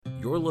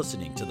You're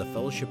listening to the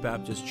Fellowship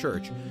Baptist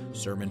Church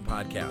Sermon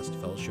Podcast.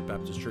 Fellowship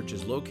Baptist Church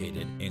is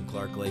located in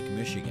Clark Lake,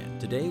 Michigan.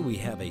 Today we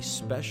have a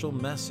special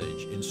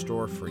message in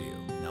store for you.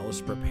 Now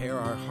let's prepare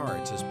our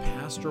hearts as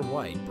Pastor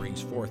White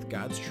brings forth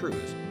God's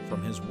truth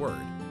from His Word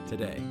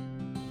today.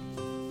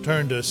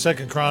 Turn to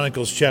 2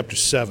 Chronicles chapter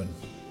 7.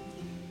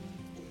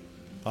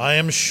 I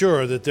am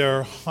sure that there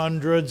are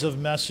hundreds of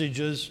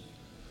messages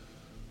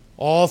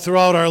all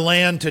throughout our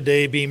land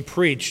today being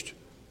preached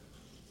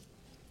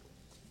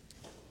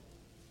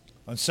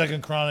on 2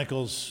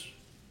 Chronicles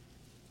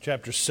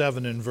chapter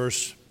 7 and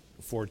verse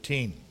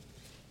 14.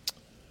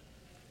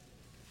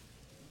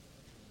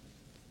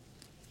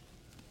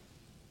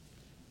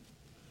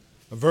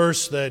 A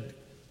verse that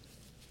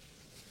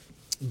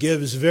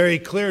gives very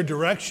clear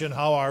direction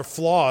how our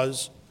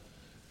flaws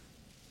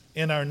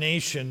in our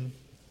nation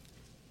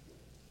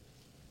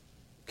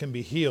can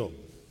be healed.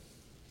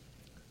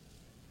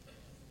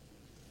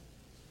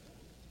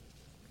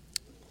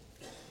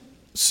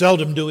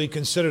 Seldom do we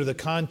consider the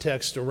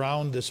context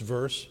around this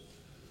verse.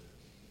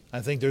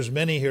 I think there's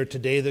many here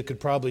today that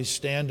could probably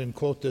stand and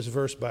quote this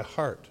verse by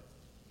heart.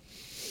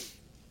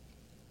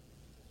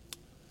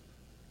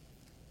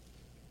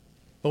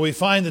 But we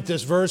find that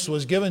this verse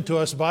was given to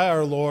us by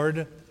our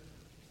Lord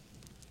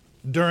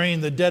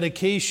during the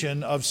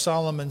dedication of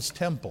Solomon's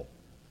temple.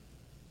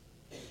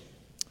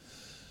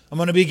 I'm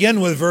going to begin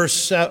with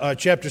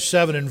chapter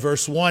 7 and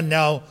verse 1.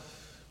 Now,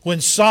 when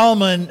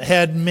Solomon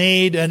had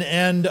made an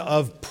end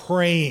of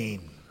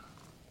praying.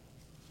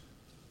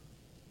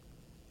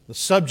 The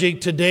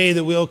subject today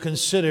that we'll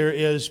consider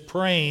is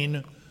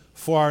praying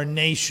for our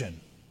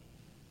nation.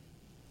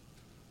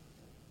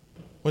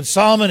 When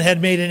Solomon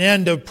had made an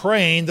end of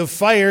praying, the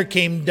fire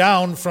came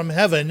down from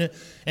heaven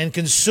and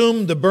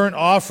consumed the burnt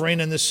offering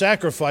and the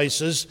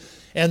sacrifices,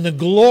 and the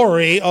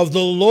glory of the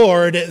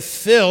Lord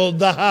filled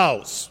the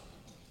house.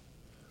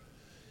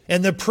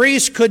 And the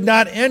priest could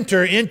not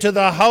enter into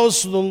the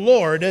house of the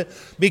Lord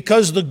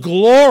because the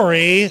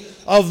glory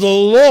of the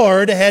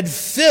Lord had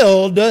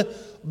filled the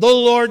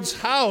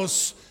Lord's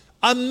house.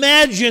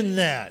 Imagine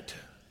that.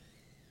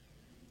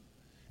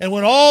 And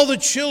when all the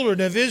children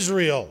of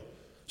Israel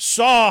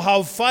saw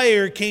how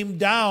fire came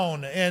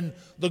down and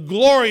the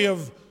glory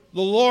of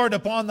the Lord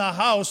upon the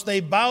house, they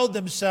bowed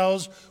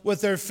themselves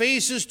with their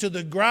faces to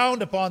the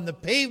ground upon the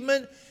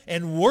pavement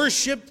and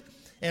worshiped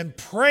and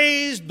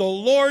praised the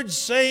Lord,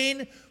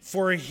 saying,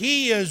 "For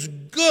He is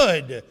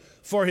good,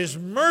 for His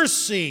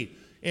mercy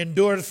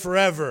endureth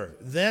forever."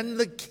 Then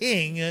the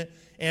king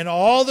and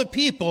all the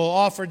people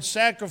offered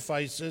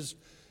sacrifices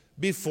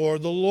before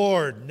the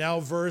Lord.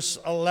 Now verse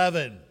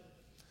 11.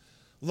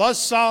 Thus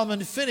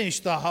Solomon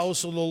finished the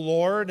house of the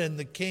Lord and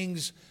the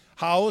king's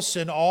house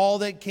and all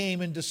that came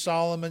into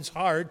Solomon's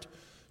heart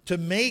to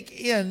make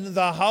in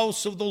the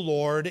house of the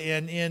Lord,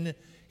 and in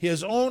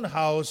his own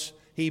house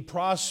he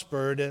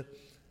prospered,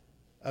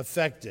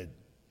 affected.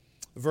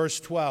 Verse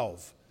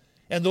 12.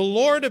 And the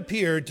Lord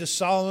appeared to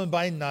Solomon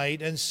by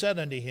night and said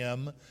unto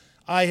him,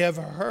 I have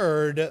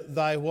heard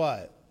thy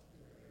what?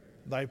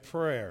 Thy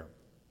prayer.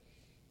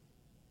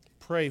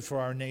 Pray for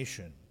our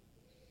nation.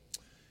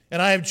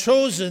 And I have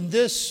chosen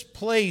this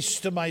place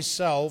to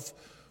myself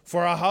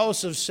for a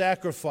house of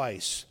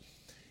sacrifice.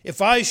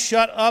 If I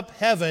shut up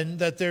heaven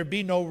that there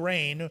be no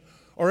rain,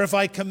 or if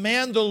I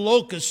command the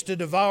locusts to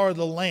devour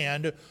the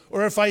land,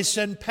 or if I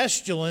send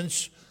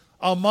pestilence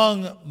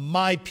among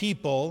my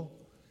people,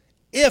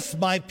 if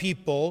my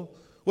people,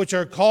 which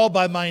are called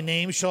by my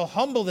name, shall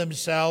humble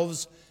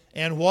themselves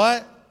and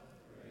what?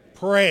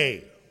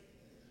 Pray.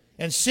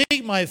 And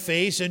seek my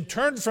face and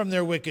turn from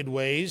their wicked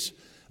ways,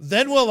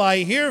 then will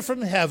I hear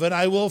from heaven,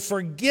 I will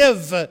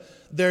forgive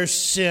their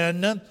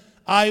sin,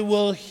 I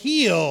will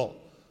heal.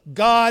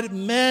 God,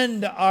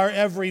 mend our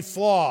every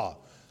flaw.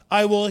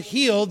 I will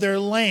heal their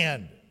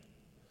land.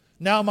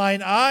 Now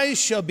mine eyes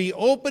shall be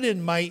open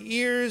and my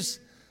ears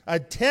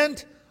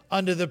attent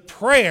unto the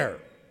prayer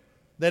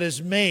that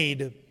is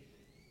made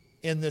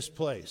in this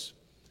place.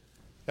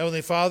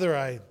 Heavenly Father,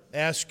 I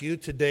ask you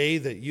today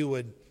that you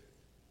would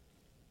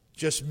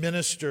just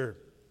minister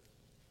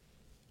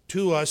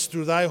to us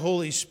through thy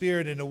Holy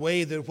Spirit in a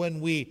way that when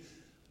we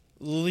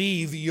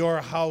leave your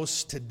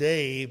house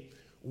today,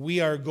 we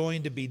are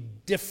going to be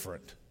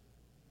different.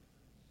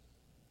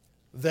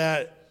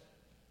 That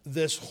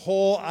this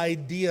whole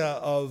idea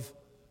of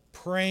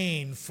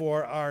praying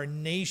for our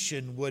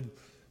nation would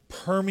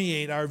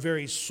permeate our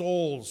very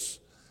souls,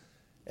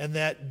 and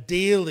that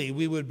daily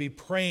we would be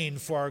praying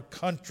for our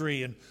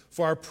country and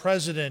for our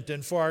president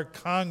and for our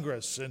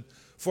Congress and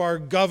for our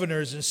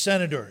governors and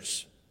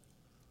senators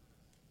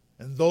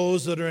and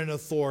those that are in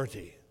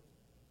authority.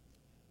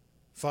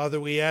 Father,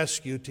 we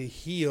ask you to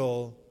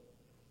heal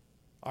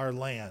our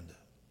land.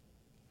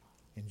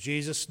 In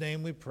Jesus'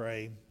 name we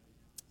pray.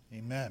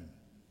 Amen.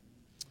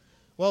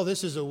 Well,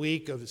 this is a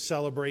week of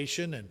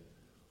celebration, and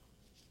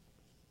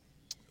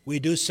we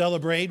do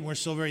celebrate, and we're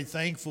so very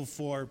thankful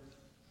for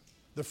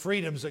the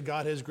freedoms that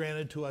God has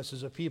granted to us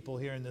as a people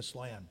here in this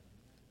land.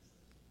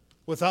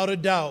 Without a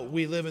doubt,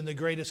 we live in the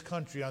greatest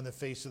country on the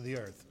face of the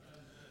earth.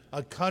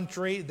 a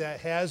country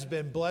that has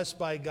been blessed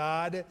by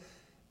God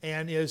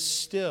and is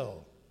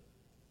still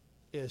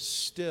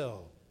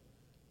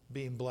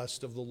being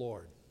blessed of the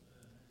Lord.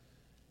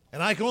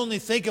 And I can only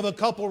think of a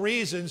couple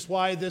reasons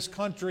why this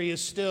country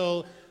is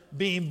still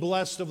being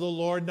blessed of the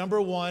Lord.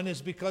 Number one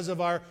is because of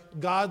our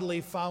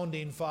godly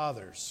founding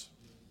fathers.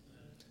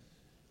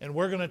 And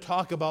we're going to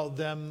talk about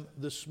them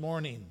this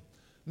morning.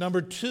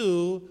 Number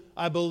two,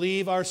 I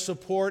believe our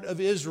support of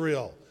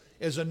Israel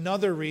is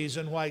another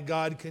reason why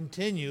God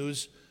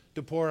continues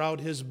to pour out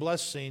His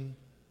blessing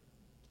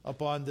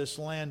upon this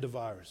land of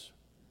ours.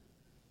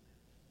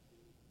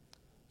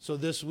 So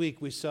this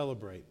week we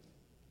celebrate.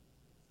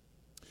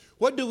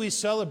 What do we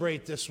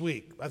celebrate this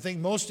week? I think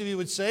most of you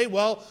would say,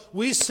 well,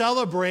 we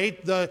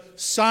celebrate the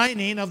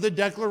signing of the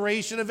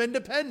Declaration of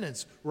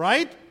Independence,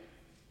 right?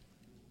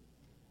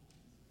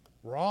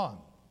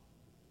 Wrong.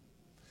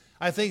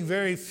 I think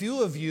very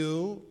few of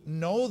you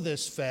know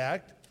this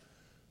fact,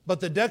 but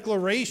the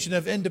Declaration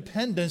of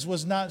Independence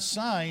was not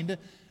signed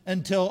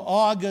until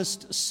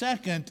August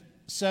 2nd,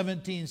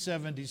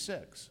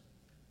 1776.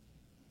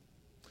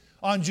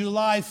 On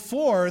July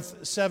 4th,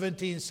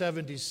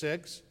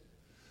 1776,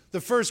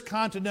 the First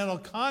Continental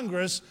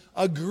Congress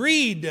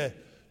agreed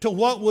to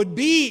what would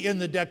be in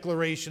the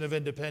Declaration of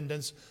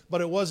Independence, but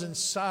it wasn't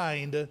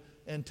signed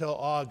until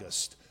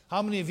August.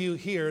 How many of you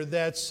here,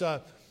 that's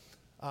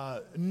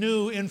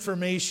new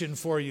information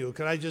for you?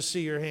 Can I just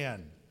see your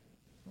hand?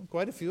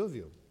 Quite a few of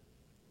you.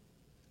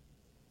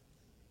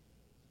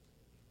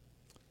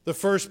 The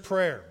first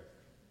prayer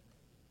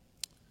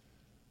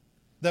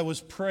that was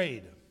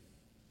prayed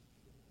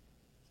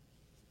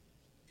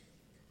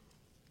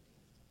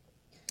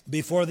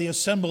before the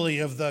assembly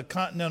of the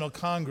Continental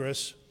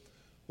Congress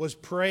was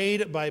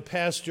prayed by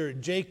Pastor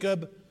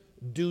Jacob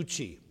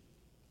Ducey.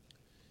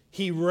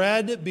 He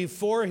read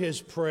before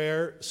his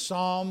prayer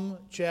Psalm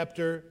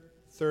chapter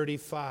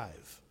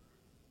 35.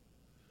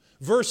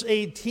 Verse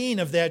 18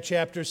 of that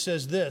chapter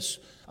says this,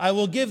 I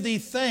will give thee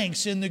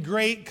thanks in the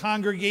great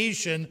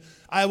congregation.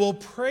 I will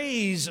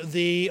praise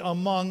thee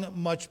among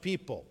much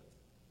people.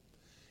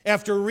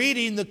 After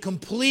reading the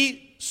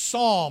complete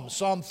Psalm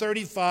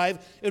 35,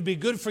 it would be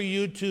good for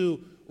you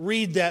to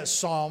read that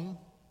psalm.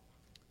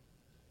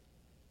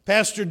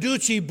 Pastor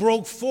Ducey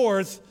broke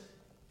forth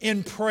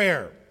in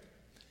prayer.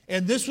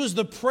 And this was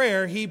the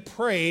prayer he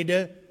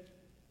prayed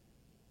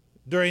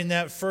during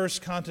that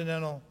First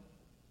Continental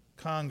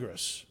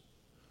Congress.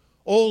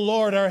 O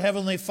Lord, our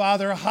Heavenly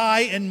Father,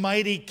 high and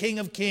mighty King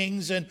of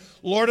kings and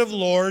Lord of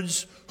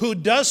lords, who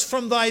dost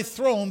from thy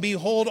throne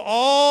behold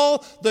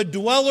all the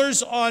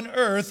dwellers on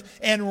earth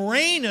and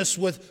reignest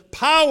with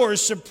power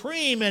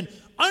supreme and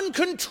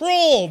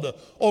uncontrolled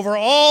over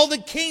all the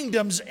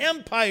kingdoms,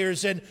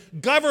 empires, and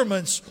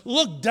governments,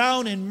 look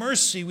down in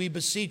mercy, we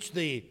beseech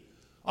thee,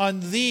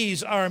 on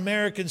these our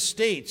American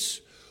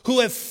states, who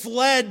have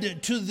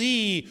fled to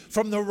thee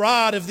from the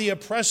rod of the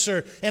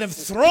oppressor and have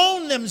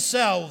thrown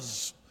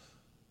themselves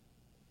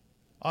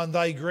on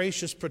thy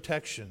gracious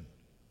protection,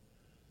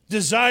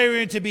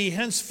 desiring to be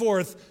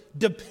henceforth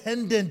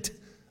dependent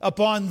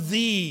upon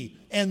thee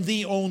and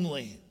thee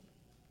only.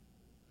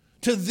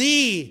 To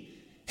thee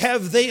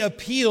have they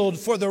appealed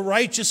for the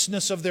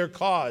righteousness of their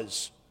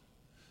cause.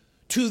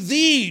 To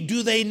thee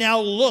do they now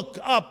look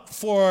up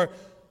for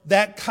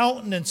that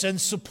countenance and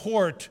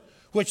support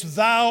which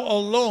thou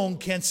alone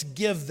canst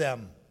give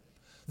them.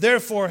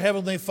 Therefore,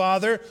 Heavenly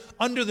Father,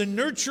 under thy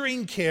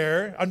nurturing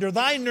care,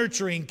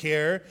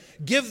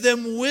 give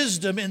them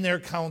wisdom in their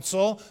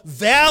counsel,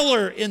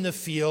 valor in the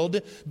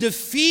field,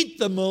 defeat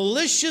the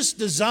malicious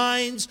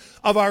designs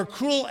of our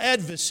cruel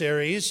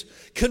adversaries,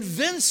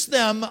 convince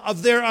them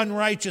of their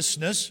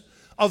unrighteousness,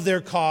 of their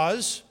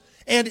cause,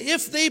 and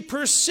if they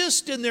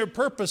persist in their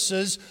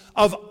purposes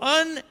of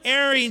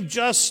unerring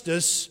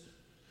justice,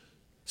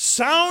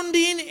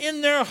 sounding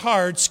in their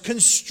hearts,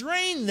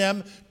 constrain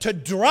them to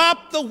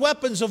drop the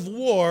weapons of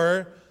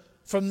war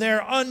from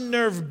their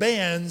unnerved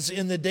bands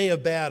in the day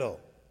of battle.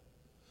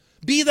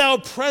 Be thou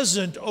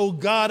present, O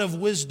God of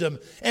wisdom,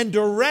 and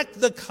direct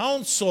the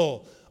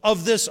counsel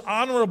of this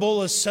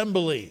honorable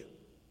assembly.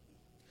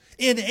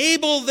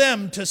 Enable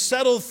them to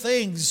settle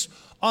things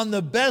on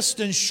the best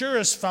and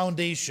surest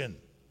foundation,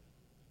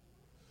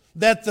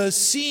 that the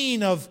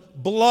scene of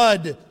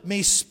blood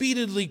may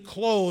speedily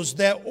close,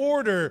 that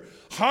order,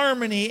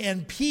 harmony,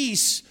 and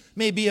peace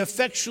may be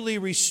effectually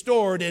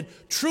restored, and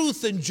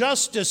truth and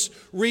justice,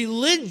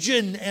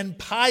 religion and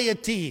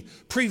piety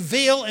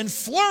prevail and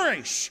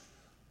flourish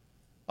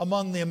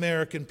among the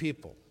American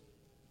people.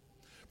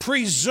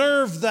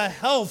 Preserve the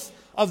health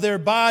of their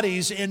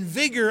bodies and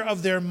vigor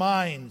of their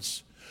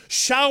minds.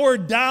 Shower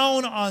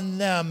down on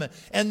them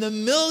and the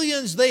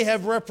millions they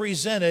have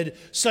represented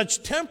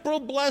such temporal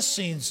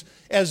blessings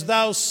as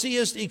thou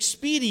seest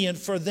expedient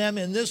for them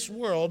in this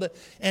world,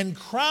 and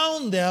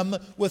crown them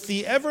with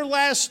the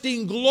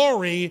everlasting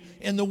glory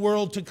in the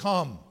world to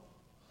come.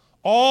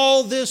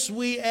 All this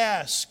we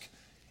ask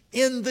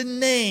in the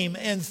name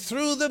and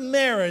through the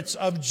merits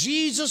of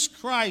Jesus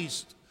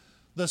Christ,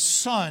 the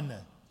Son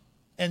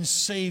and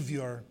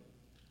Savior.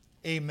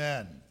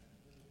 Amen.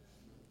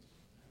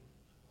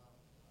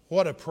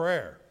 What a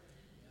prayer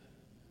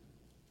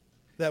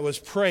that was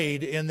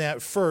prayed in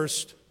that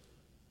first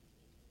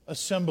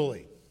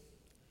assembly.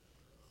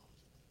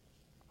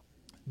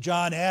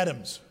 John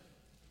Adams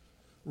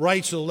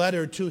writes a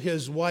letter to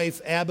his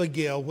wife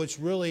Abigail, which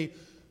really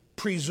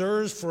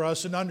preserves for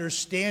us an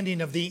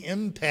understanding of the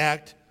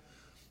impact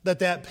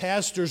that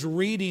pastor's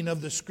reading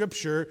of the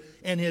Scripture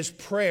and his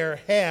prayer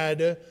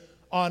had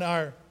on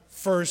our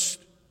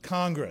first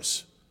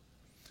Congress.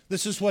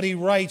 This is what he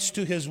writes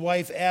to his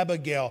wife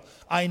Abigail.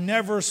 I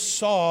never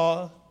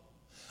saw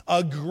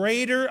a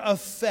greater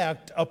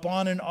effect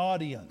upon an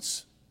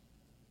audience.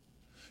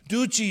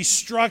 Ducci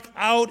struck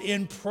out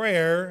in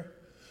prayer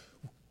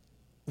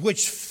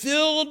which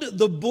filled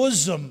the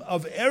bosom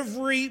of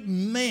every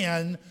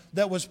man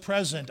that was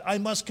present. I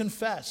must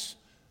confess,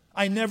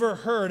 I never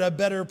heard a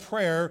better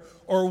prayer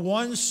or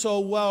one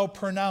so well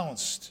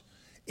pronounced.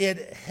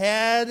 It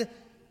had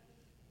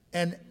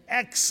an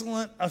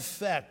excellent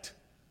effect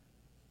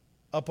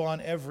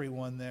upon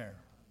everyone there.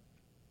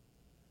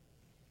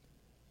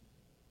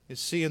 You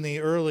see, in the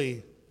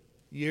early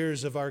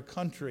years of our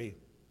country,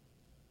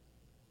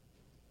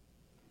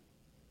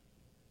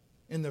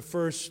 in the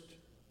first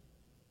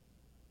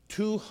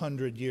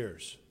 200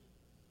 years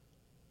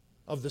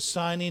of the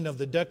signing of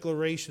the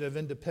Declaration of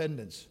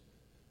Independence,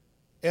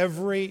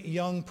 every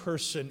young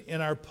person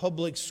in our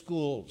public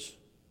schools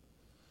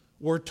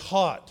were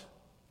taught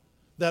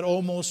that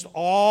almost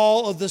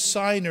all of the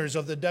signers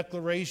of the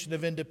Declaration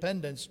of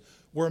Independence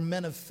were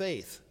men of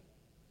faith.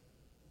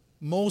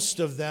 Most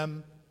of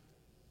them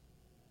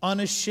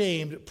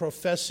unashamed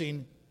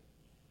professing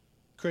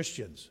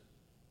Christians.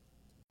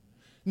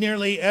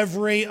 Nearly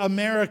every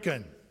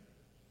American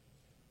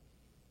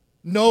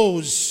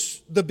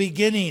knows the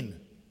beginning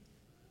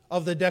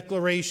of the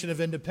Declaration of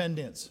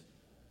Independence.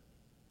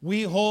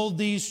 We hold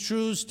these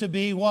truths to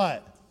be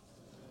what?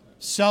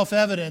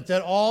 Self-evident,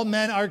 that all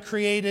men are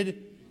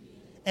created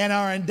and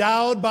are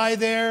endowed by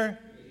their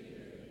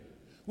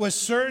with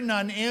certain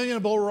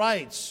unalienable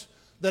rights,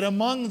 that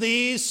among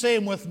these, say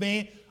them with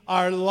me,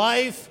 are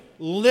life,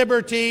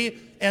 liberty,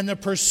 and the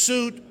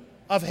pursuit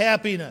of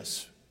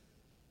happiness.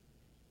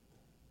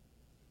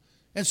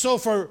 And so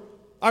for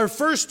our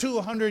first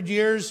 200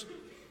 years,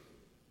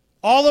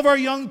 all of our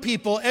young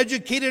people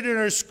educated in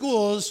our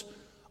schools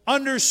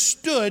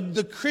understood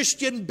the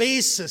Christian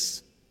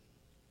basis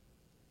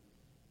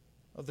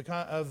of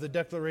the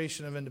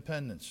Declaration of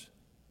Independence.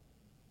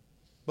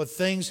 But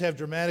things have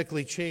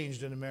dramatically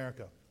changed in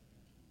America.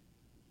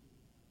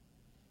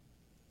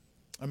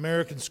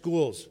 American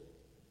schools.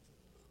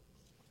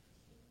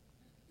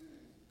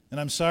 And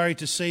I'm sorry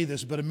to say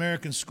this, but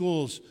American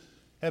schools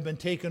have been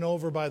taken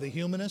over by the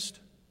humanist.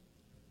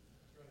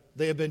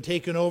 They have been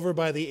taken over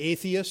by the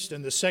atheist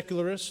and the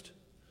secularist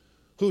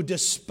who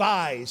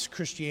despise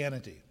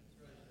Christianity.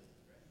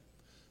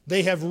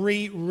 They have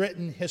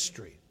rewritten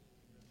history.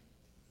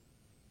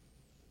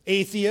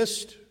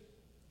 Atheist,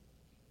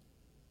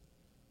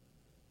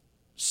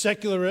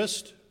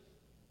 secularist,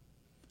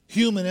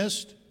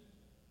 humanist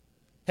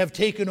have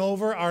taken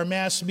over our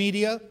mass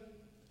media.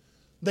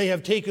 They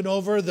have taken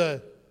over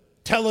the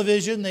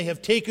television. They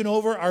have taken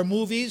over our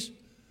movies.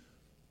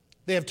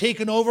 They have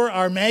taken over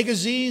our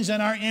magazines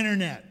and our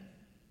internet.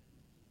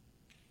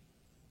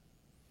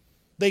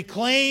 They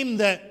claim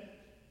that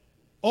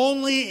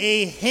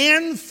only a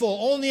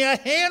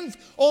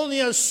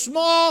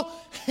small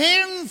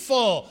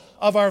handful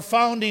of our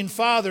founding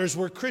fathers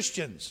were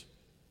Christians.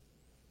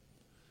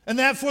 And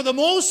that for the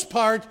most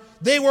part,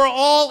 they were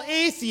all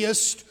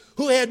atheists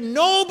who had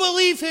no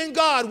belief in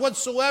God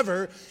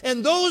whatsoever,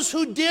 and those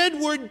who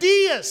did were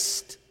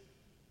deists,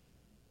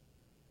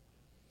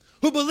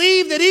 who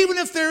believe that even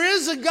if there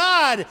is a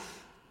God,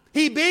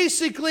 He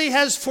basically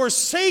has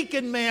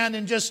forsaken man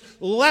and just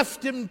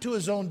left him to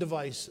his own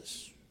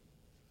devices.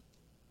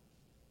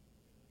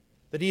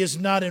 That He is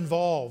not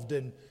involved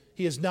and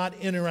He is not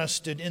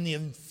interested in the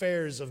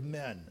affairs of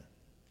men.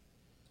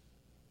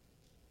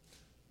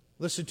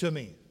 Listen to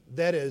me.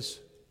 That is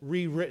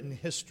rewritten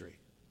history.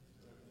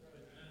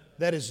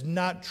 That is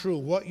not true.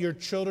 What your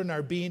children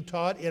are being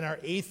taught in our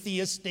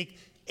atheistic,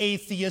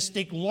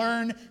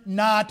 learn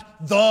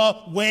not the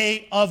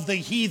way of the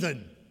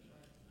heathen.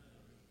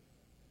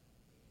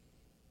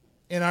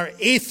 In our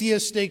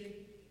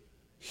atheistic,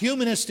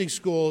 humanistic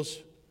schools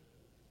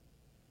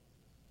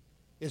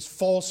is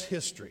false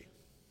history.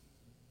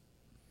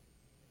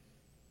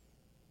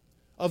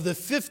 Of the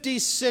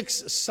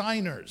 56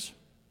 signers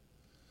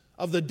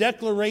of the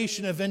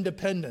Declaration of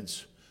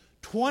Independence,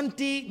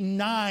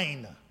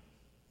 29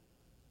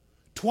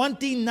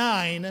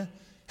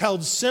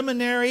 held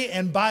seminary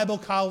and Bible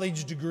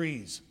college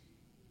degrees.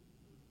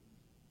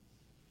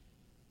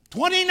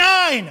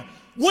 29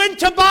 went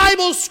to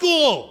Bible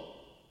school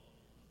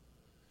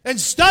and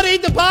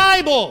studied the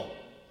Bible.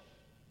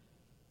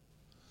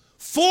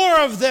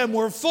 4 of them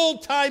were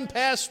full-time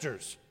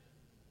pastors.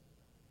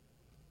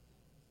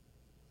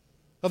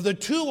 Of the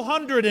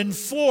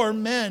 204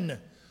 men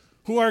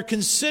who are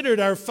considered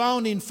our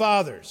founding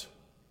fathers.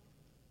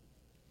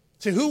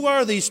 So who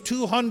are these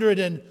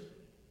 204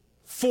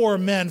 four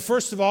men.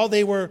 First of all,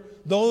 they were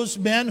those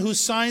men who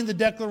signed the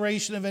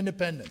Declaration of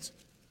Independence,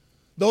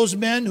 those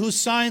men who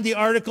signed the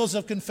Articles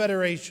of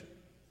Confederation,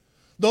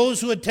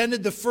 those who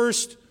attended the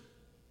first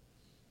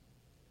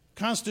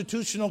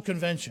Constitutional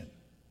Convention.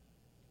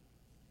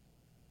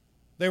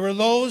 They were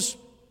those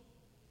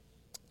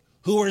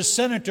who were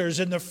senators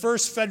in the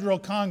first Federal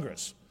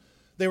Congress.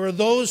 They were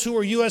those who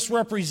were U.S.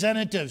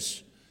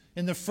 representatives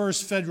in the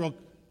first Federal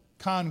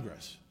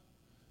Congress.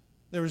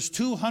 There was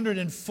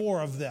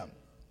 204 of them.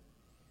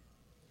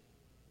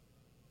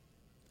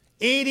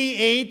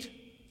 88,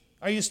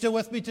 are you still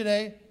with me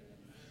today?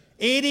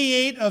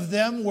 88 of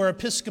them were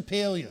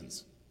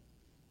Episcopalians.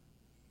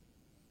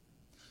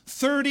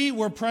 30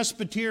 were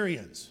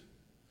Presbyterians.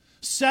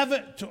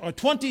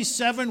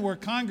 27 were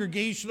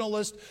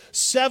Congregationalists.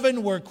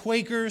 7 were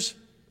Quakers.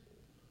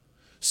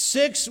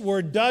 6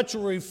 were Dutch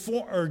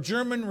or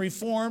German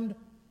Reformed.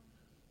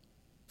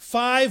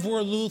 5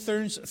 were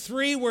Lutherans.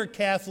 3 were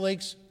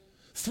Catholics.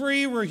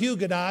 3 were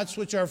Huguenots,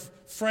 which are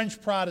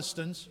French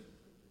Protestants.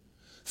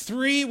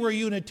 3 were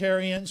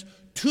Unitarians.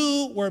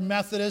 2 were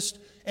Methodists.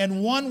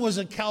 And 1 was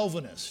a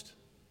Calvinist.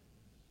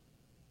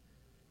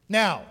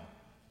 Now,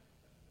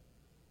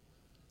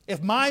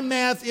 if my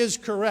math is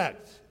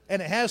correct, and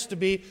it has to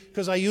be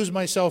because I use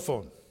my cell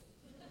phone,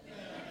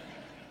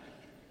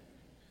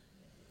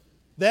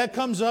 that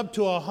comes up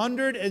to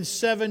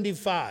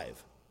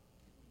 175.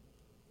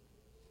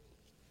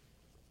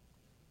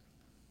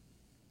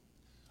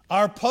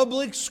 Our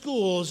public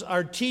schools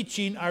are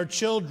teaching our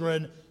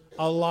children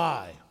a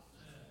lie.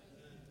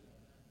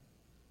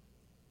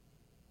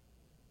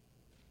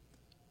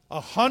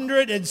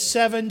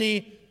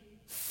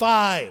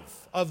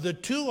 175 of the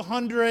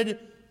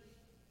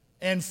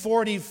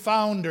 240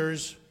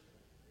 founders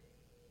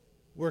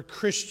were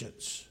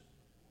Christians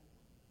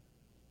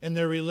in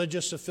their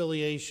religious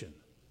affiliation.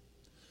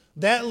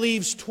 That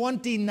leaves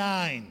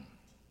 29,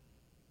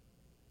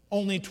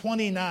 only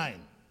 29,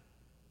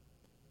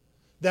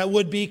 that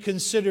would be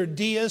considered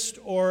deist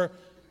or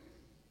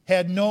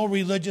had no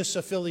religious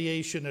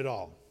affiliation at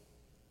all.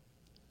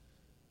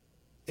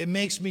 It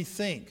makes me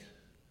think,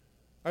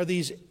 are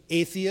these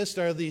atheists?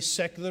 Are these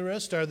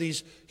secularists? Are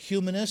these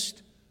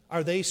humanists?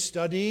 Are they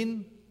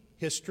studying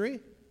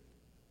history?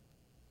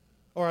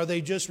 Or are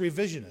they just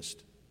revisionist?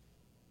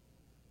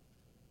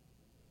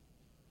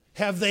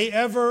 Have they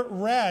ever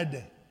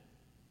read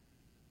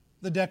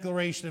the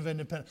Declaration of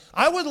Independence?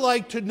 I would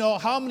like to know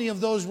how many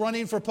of those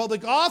running for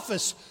public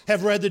office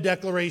have read the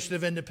Declaration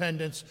of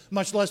Independence,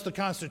 much less the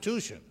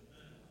Constitution.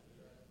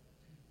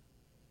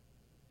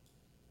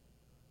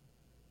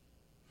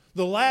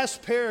 The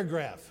last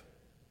paragraph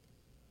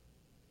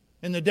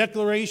in the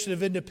Declaration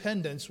of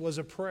Independence was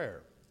a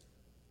prayer.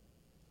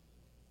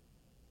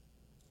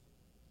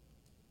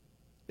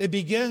 It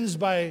begins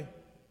by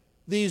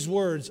these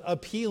words,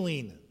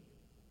 appealing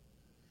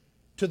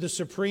to the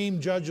supreme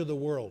judge of the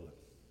world.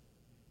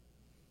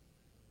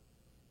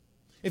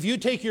 If you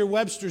take your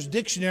Webster's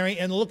dictionary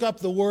and look up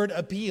the word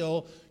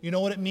appeal, you know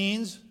what it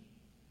means?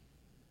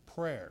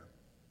 Prayer.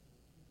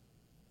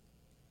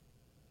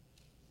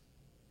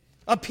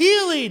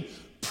 Appealing,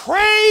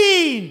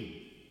 praying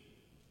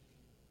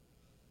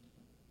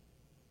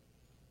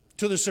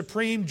to the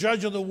supreme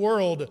judge of the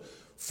world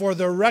for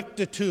the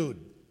rectitude,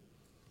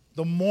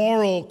 the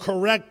moral,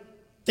 correct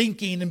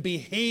thinking and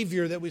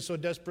behavior that we so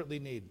desperately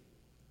need.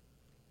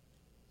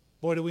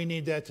 Boy, do we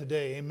need that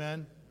today,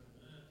 amen?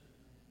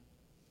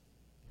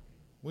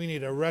 We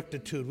need a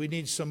rectitude. We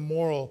need some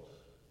moral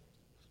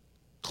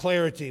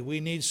clarity. We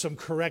need some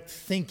correct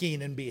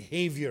thinking and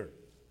behavior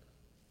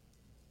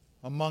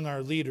among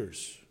our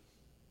leaders.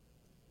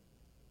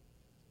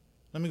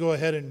 Let me go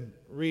ahead and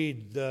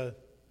read the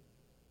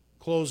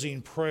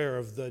closing prayer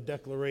of the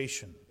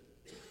Declaration.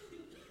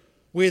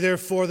 We,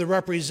 therefore, the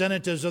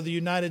representatives of the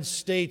United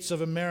States of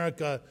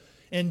America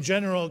in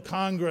General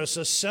Congress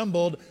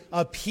assembled,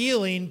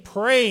 appealing,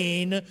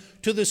 praying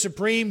to the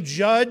Supreme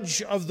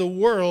Judge of the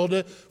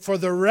world for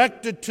the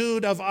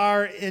rectitude of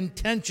our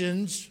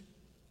intentions,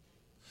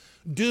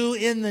 do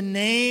in the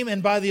name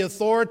and by the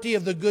authority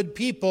of the good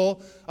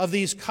people of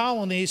these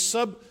colonies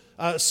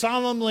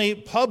solemnly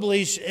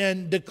publish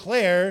and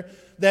declare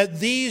that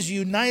these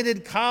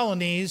united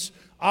colonies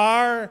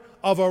are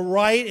of a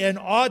right and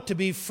ought to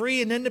be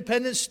free and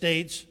independent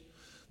states,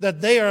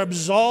 that they are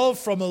absolved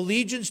from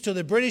allegiance to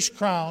the British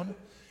Crown,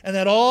 and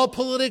that all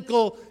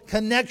political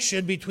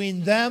connection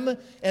between them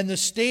and the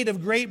state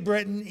of Great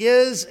Britain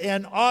is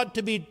and ought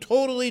to be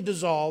totally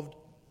dissolved,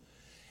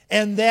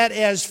 and that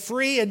as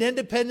free and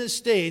independent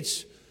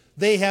states,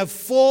 they have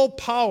full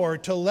power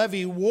to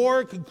levy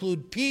war,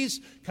 conclude peace,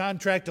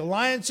 contract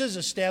alliances,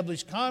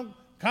 establish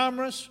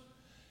commerce,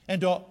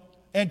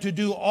 and to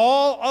do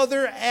all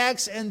other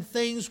acts and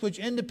things which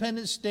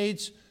independent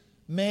states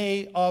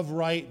may of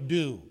right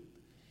do.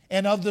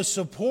 And of the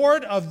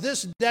support of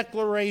this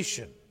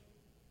declaration,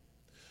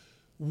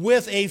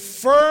 with a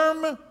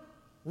firm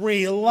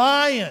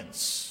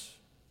reliance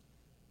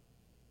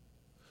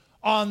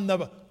on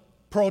the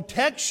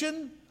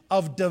protection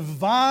of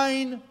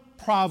divine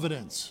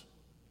providence,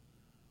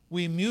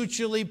 we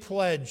mutually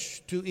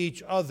pledge to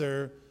each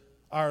other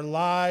our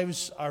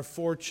lives, our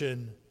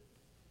fortune,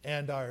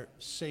 and our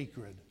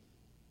sacred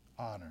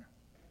honor.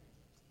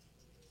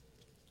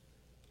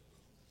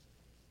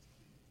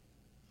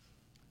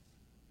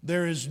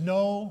 There is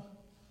no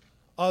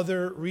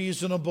other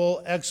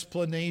reasonable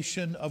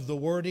explanation of the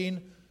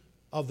wording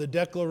of the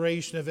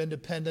Declaration of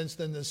Independence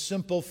than the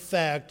simple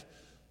fact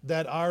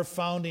that our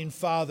founding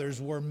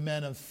fathers were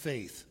men of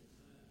faith.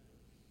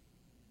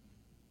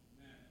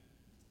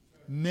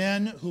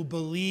 Men who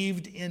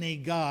believed in a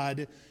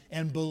God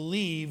and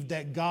believed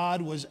that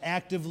God was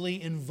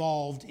actively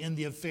involved in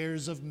the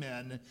affairs of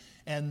men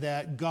and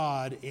that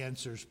God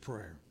answers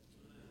prayer.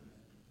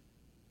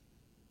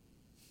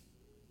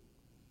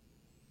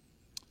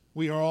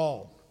 We are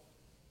all,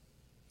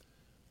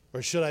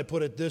 or should I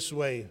put it this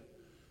way,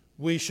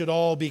 we should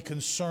all be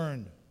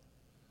concerned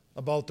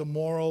about the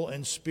moral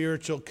and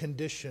spiritual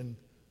condition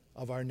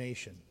of our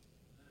nation.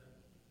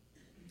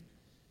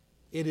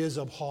 It is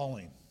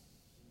appalling.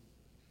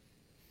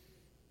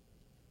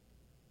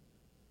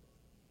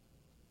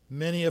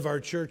 Many of our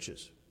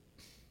churches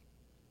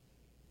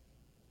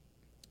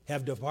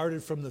have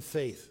departed from the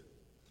faith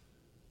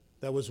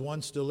that was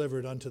once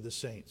delivered unto the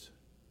saints.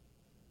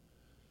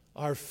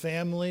 Our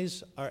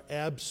families are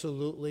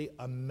absolutely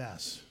a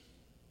mess.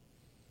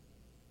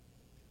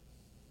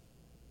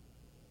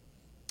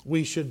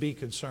 We should be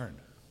concerned.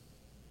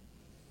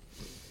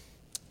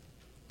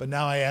 But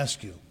now I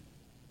ask you,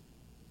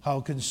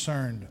 how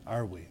concerned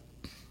are we?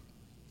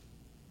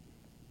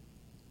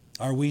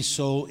 Are we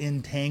so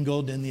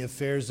entangled in the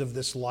affairs of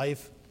this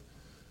life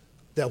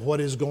that what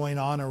is going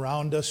on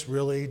around us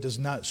really does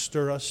not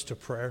stir us to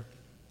prayer?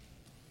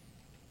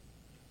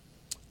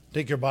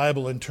 Take your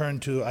Bible and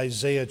turn to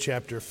Isaiah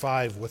chapter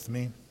 5 with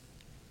me.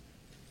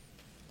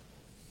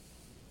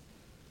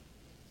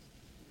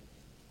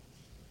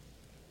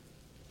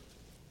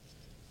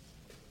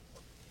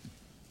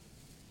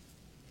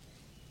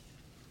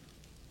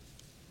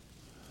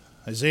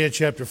 Isaiah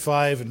chapter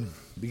 5, and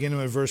beginning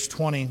with verse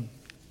 20,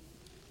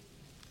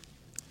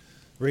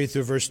 read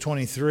through verse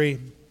 23.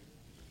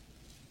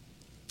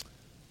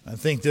 I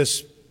think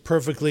this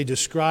perfectly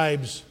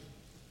describes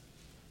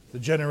the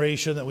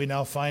generation that we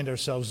now find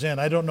ourselves in.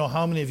 I don't know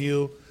how many of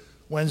you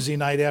Wednesday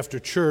night after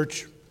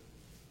church,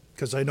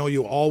 because I know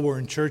you all were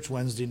in church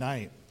Wednesday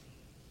night.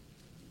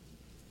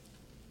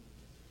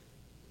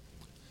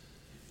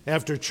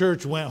 After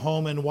church, went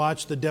home and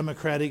watched the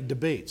Democratic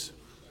debates.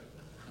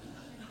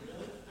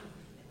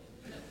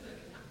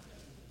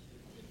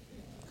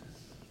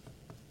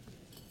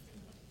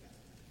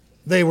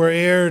 They were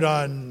aired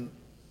on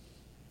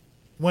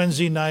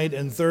Wednesday night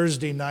and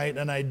Thursday night,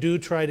 and I do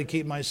try to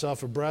keep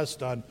myself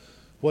abreast on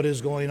what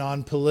is going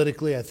on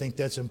politically. I think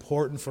that's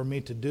important for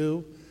me to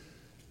do.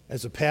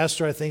 As a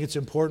pastor, I think it's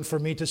important for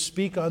me to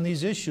speak on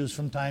these issues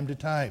from time to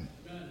time.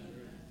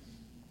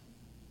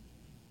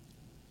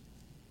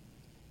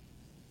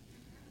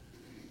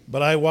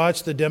 But I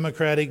watched the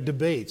Democratic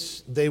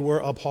debates. They were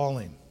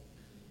appalling.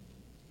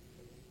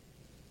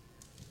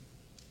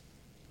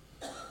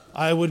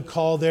 I would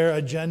call their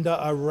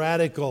agenda a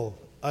radical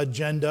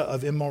agenda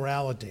of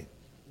immorality.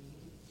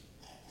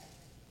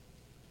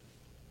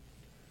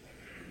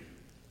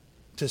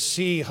 To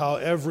see how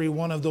every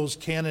one of those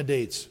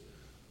candidates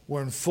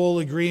were in full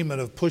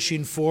agreement of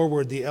pushing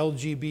forward the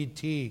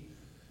LGBTQ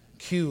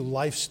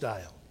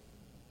lifestyle.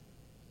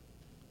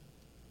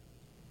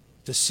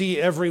 To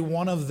see every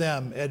one of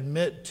them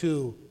admit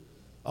to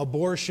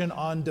abortion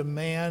on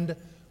demand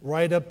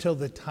right up till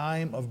the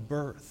time of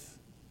birth.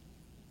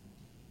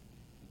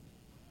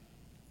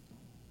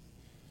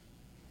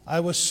 I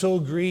was so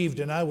grieved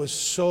and I was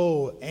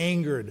so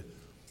angered,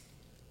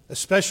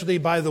 especially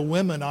by the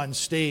women on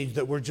stage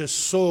that were just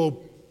so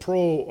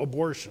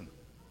pro-abortion.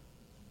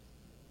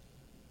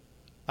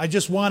 I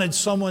just wanted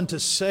someone to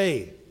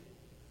say,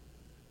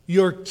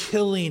 "You're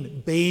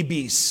killing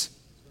babies."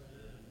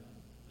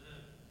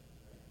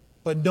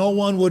 But no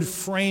one would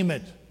frame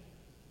it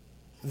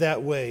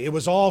that way. It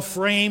was all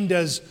framed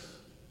as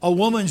a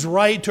woman's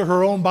right to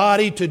her own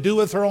body, to do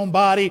with her own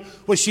body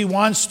what she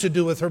wants to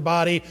do with her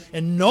body,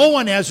 and no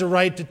one has a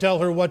right to tell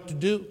her what to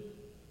do.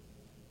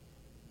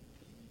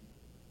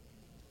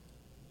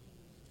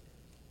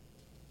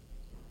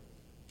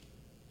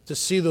 To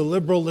see the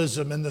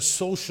liberalism and the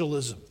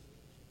socialism.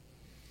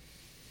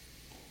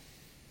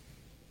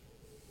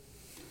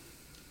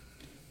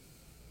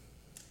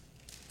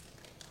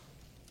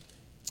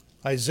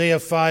 Isaiah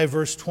 5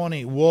 verse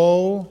 20,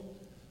 "Woe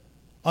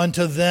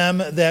unto them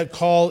that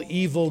call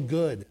evil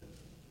good."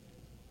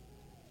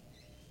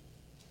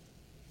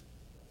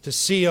 To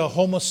see a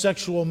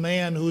homosexual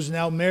man who's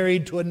now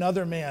married to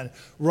another man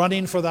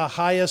running for the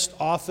highest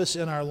office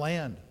in our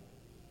land.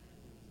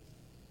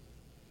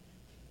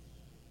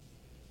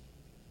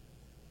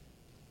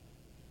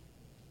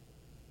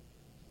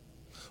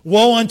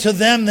 Woe unto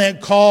them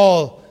that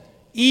call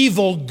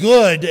evil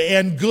good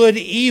and good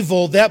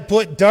evil, that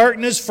put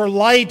darkness for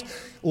light,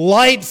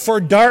 light for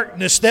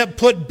darkness, that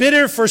put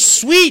bitter for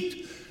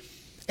sweet,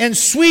 and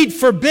sweet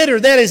for bitter.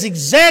 That is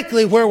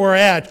exactly where we're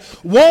at.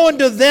 Woe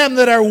unto them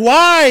that are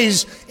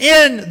wise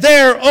in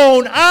their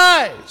own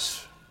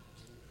eyes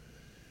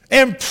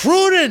and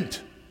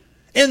prudent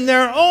in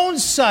their own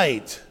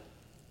sight.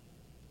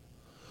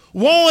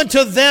 Woe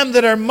unto them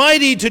that are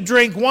mighty to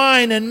drink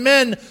wine and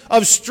men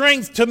of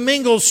strength to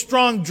mingle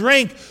strong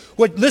drink,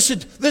 which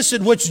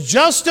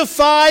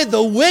justify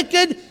the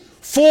wicked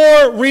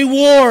for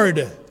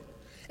reward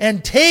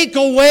and take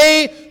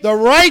away the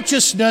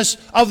righteousness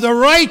of the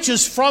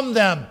righteous from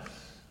them.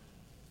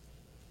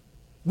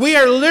 We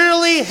are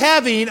literally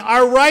having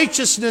our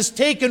righteousness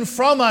taken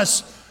from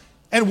us.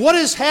 And what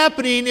is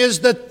happening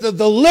is that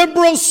the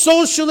liberal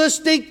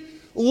socialistic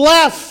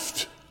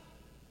left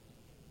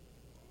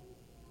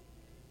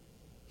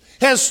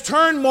has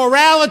turned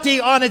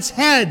morality on its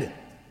head.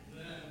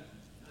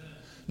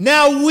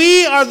 Now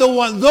we are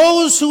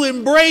those who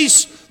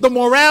embrace the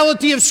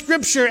morality of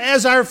Scripture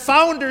as our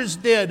founders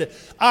did,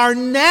 are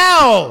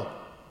now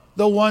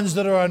the ones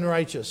that are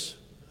unrighteous.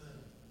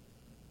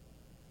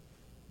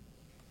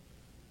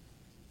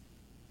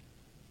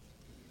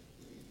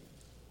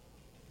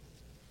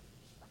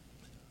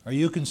 Are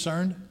you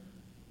concerned?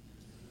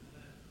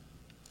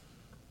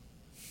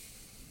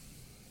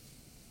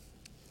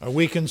 Are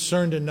we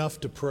concerned enough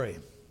to pray?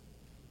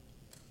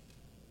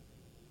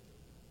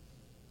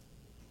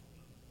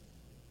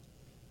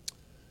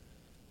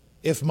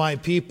 If my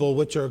people,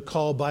 which are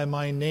called by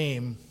my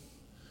name,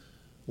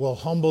 will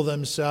humble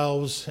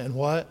themselves and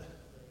what?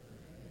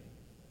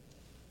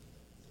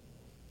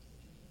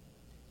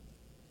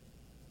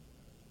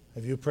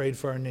 Have you prayed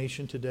for our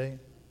nation today?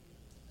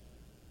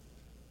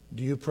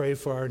 Do you pray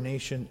for our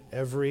nation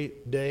every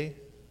day?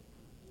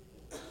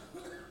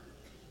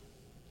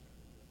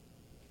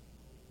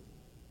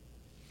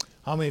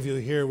 How many of you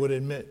here would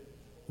admit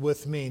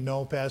with me,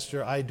 no,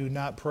 Pastor, I do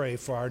not pray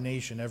for our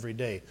nation every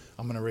day?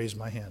 I'm going to raise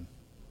my hand.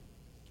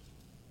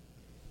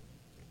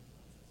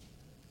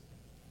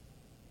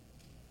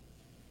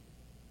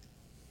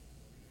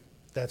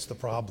 That's the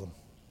problem.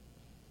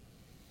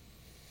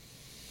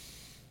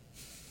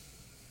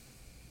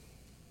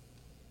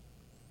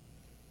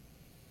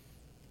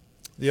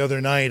 The other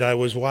night I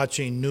was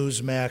watching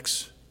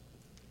Newsmax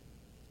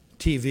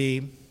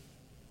TV,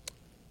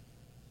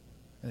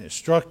 and it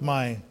struck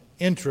my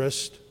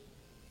interest.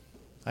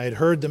 I had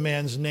heard the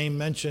man's name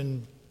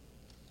mentioned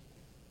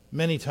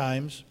many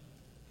times,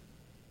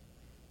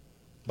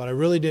 but I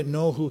really didn't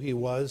know who he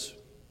was.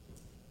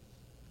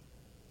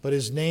 But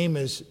his name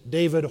is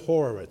David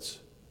Horowitz.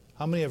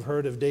 How many have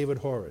heard of David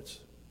Horowitz?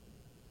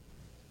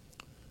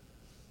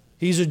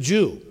 He's a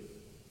Jew.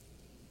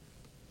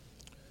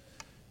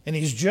 And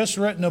he's just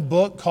written a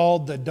book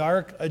called The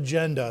Dark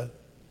Agenda,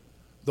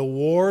 The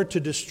War to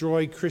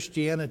Destroy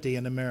Christianity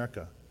in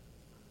America.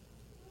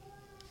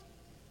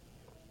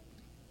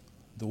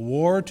 The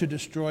War to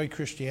Destroy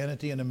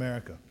Christianity in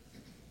America.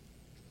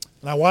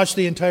 And I watched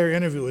the entire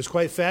interview. It was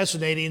quite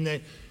fascinating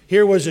that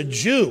here was a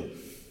Jew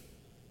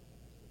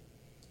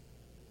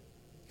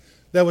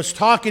that was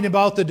talking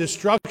about the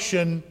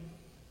destruction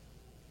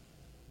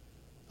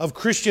of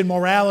Christian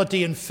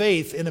morality and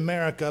faith in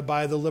America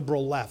by the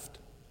liberal left.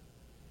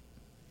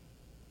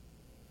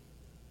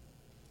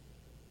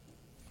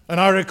 An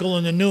article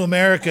in the New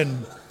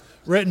American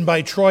written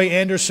by Troy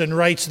Anderson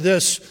writes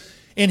this: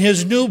 in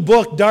his new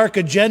book, Dark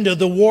Agenda,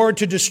 The War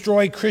to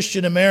Destroy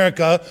Christian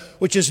America,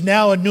 which is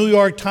now a New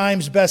York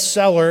Times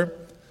bestseller,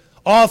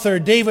 author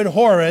David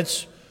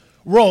Horowitz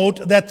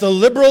wrote that the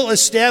liberal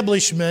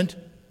establishment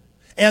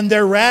and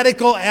their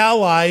radical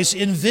allies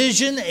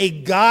envision a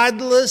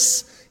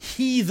godless,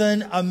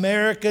 heathen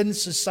American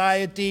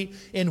society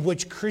in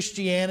which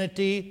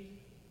Christianity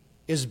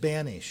is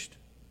banished.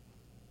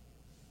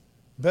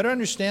 Better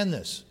understand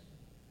this.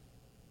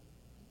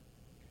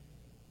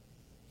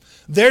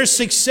 Their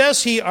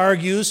success, he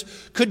argues,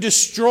 could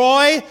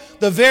destroy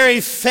the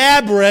very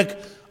fabric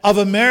of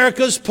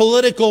America's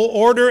political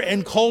order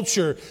and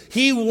culture.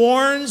 He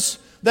warns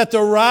that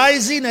the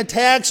rising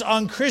attacks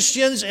on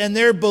Christians and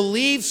their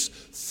beliefs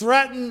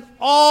threaten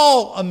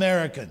all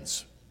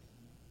Americans,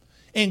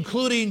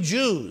 including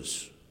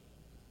Jews,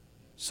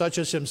 such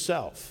as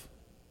himself,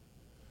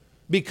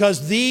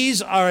 because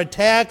these are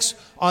attacks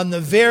on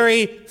the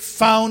very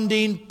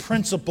founding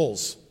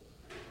principles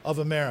of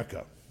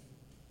America.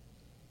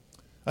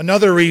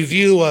 Another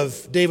review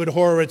of David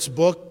Horowitz's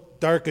book,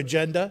 Dark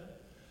Agenda,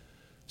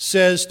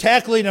 says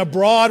tackling a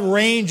broad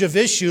range of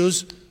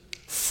issues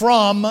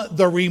from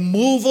the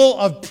removal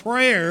of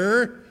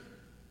prayer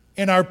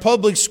in our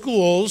public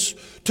schools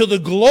to the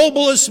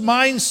globalist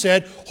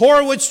mindset,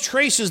 Horowitz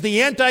traces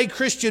the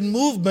anti-Christian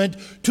movement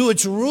to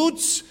its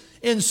roots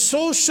in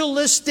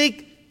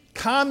socialistic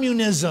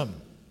communism.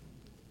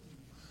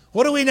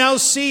 What do we now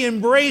see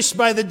embraced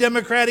by the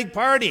Democratic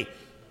Party?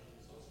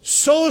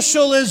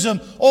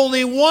 Socialism.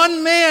 Only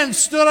one man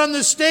stood on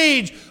the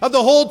stage of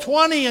the whole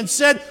 20 and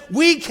said,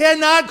 we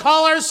cannot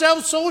call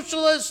ourselves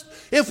socialists.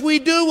 If we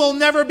do, we'll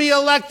never be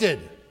elected.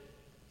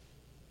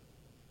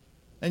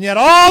 And yet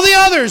all the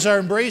others are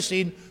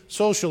embracing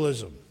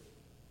socialism.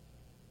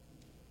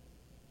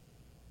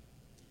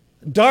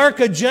 dark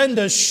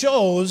agenda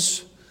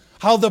shows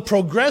how the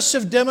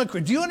progressive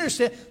Democrat, do you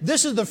understand?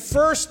 This is the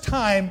first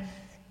time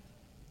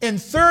in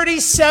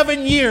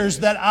 37 years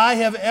that I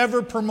have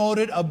ever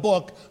promoted a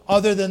book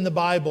other than the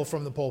Bible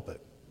from the pulpit.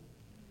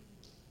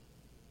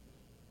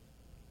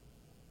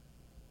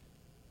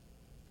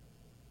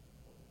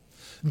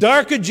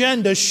 Dark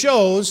agenda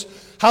shows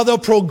how the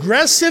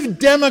progressive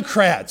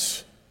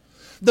Democrats,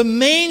 the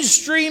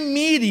mainstream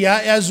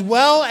media, as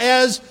well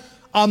as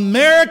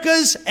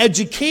America's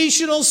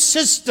educational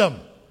system,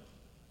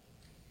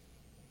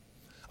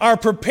 are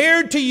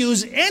prepared to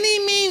use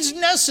any means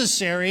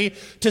necessary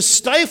to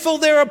stifle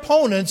their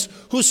opponents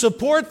who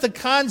support the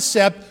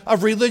concept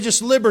of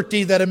religious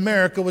liberty that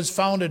America was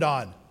founded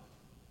on.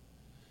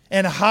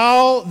 And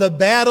how the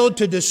battle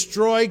to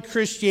destroy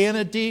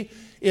Christianity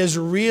is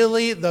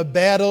really the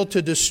battle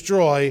to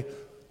destroy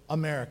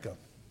America.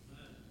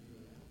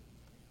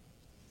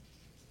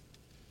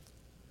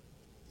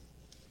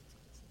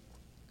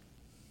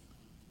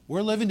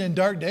 We're living in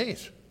dark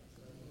days.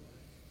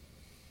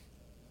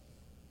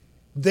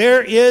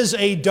 There is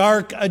a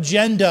dark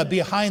agenda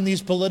behind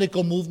these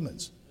political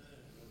movements.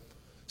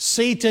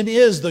 Satan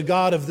is the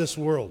god of this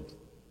world.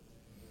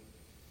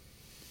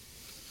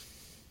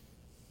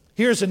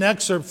 Here's an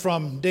excerpt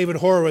from David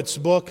Horowitz's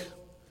book.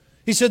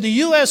 He said, the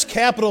U.S.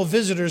 Capitol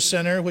Visitors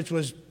Center, which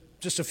was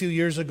just a few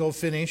years ago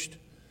finished,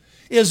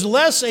 is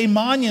less a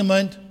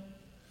monument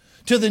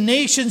to the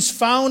nation's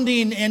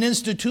founding and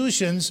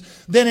institutions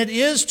than it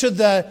is to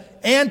the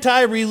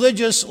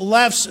anti-religious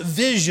left's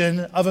vision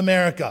of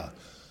America.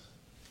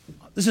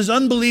 This is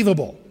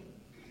unbelievable.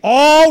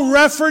 All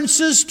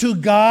references to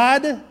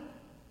God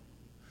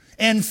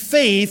and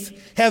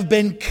faith have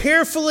been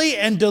carefully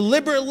and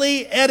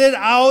deliberately edited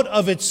out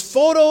of its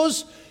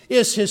photos,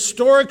 its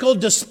historical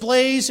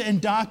displays, and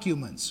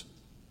documents.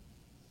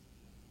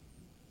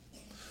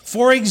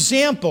 For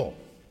example,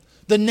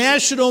 the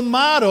national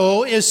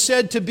motto is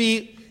said to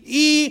be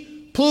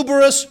E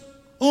pluribus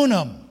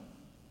unum,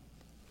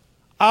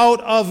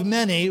 out of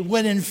many,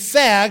 when in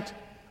fact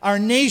our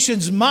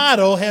nation's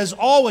motto has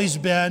always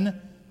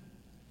been,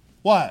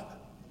 what?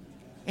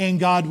 In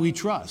God we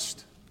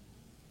trust.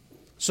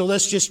 So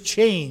let's just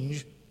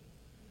change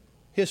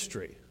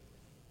history.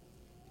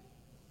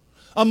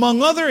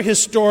 Among other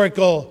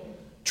historical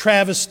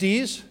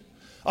travesties,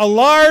 a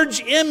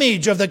large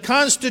image of the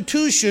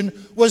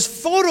Constitution was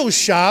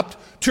photoshopped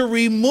to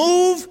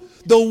remove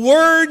the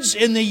words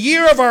 "in the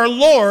year of our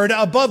Lord"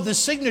 above the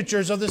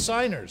signatures of the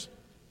signers.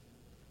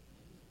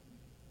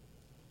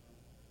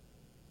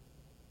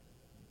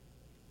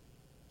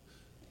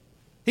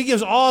 He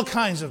gives all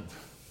kinds of...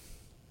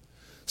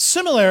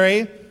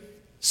 Similarly,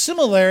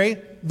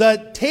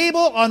 the table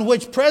on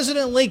which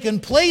President Lincoln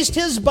placed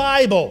his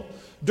Bible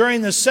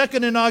during the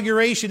second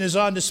inauguration is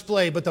on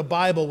display, but the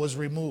Bible was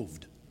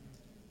removed.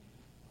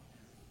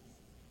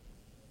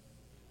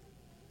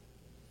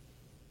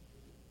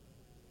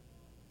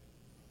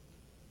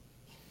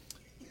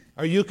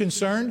 Are you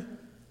concerned?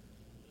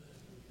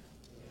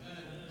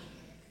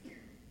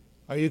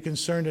 Are you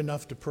concerned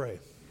enough to pray?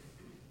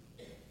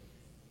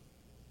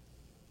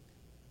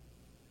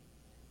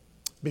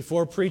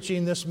 Before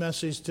preaching this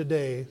message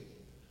today,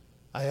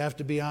 I have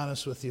to be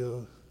honest with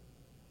you.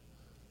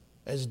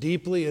 As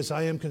deeply as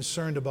I am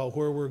concerned about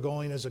where we're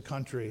going as a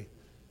country,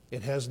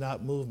 it has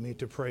not moved me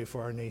to pray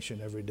for our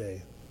nation every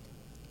day.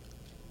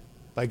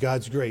 By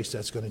God's grace,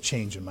 that's going to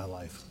change in my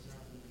life.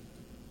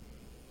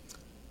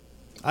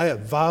 I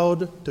have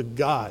vowed to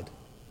God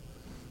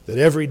that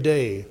every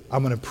day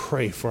I'm going to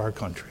pray for our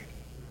country.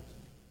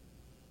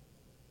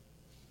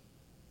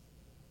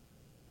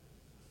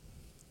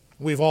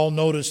 We've all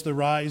noticed the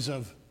rise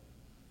of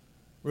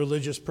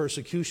religious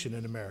persecution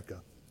in America.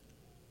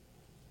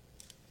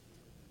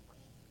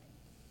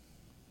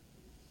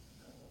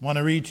 I want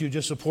to read to you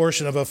just a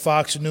portion of a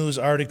Fox News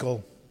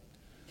article.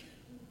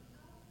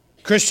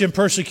 Christian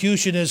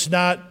persecution is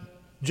not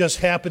just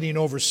happening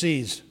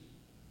overseas.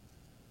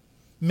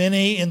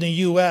 Many in the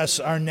U.S.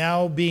 are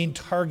now being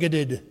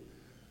targeted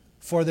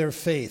for their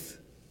faith.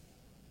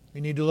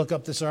 You need to look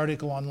up this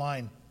article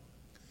online.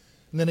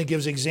 And then it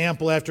gives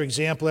example after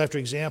example after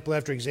example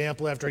after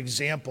example after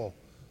example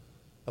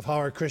of how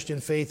our Christian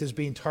faith is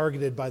being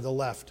targeted by the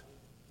left.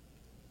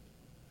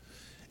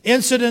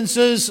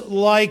 Incidences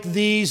like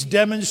these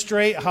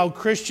demonstrate how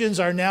Christians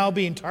are now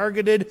being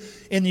targeted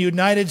in the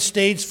United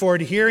States for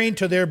adhering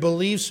to their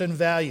beliefs and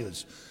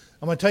values.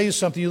 I'm going to tell you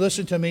something. You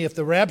listen to me. If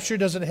the rapture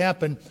doesn't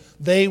happen,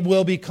 they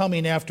will be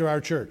coming after our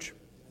church.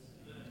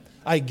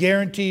 I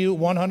guarantee you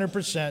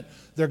 100%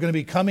 they're going to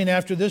be coming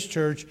after this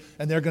church,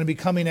 and they're going to be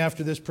coming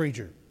after this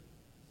preacher.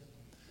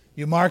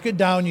 You mark it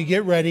down, you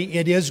get ready,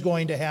 it is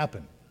going to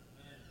happen.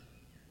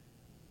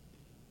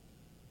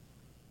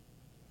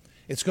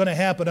 It's going to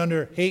happen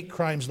under hate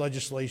crimes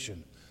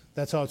legislation.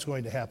 That's how it's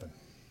going to happen.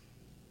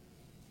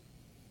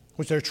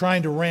 Which they're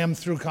trying to ram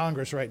through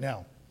Congress right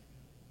now.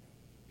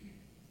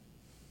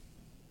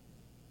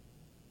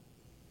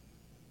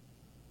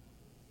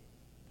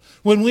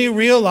 When we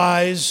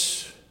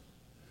realize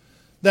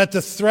that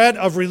the threat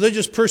of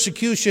religious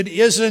persecution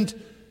isn't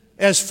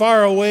as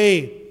far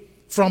away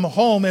from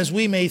home as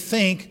we may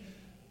think,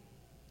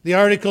 the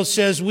article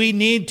says we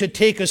need to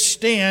take a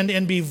stand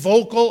and be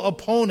vocal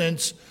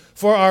opponents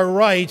for our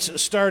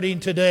rights starting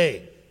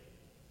today.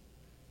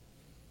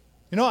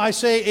 You know, I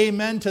say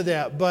amen to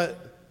that, but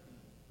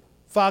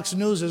Fox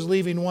News is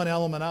leaving one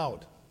element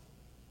out.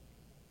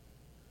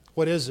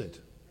 What is it?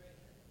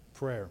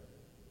 Prayer.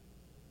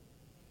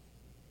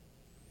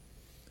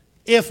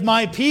 If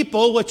my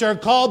people, which are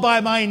called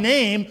by my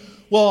name,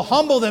 will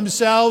humble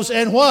themselves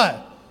and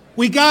what?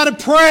 We got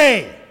to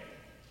pray.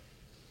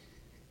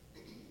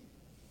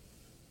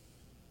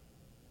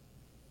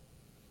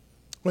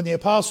 When the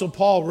Apostle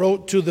Paul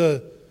wrote to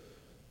the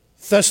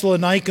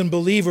Thessalonican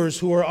believers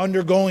who were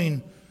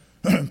undergoing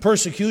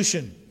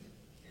persecution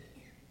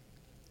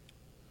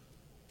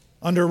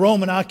under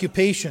Roman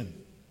occupation,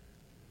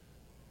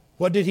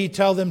 what did he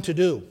tell them to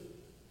do?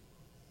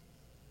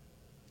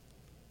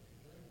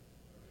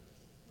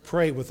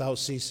 Pray without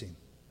ceasing.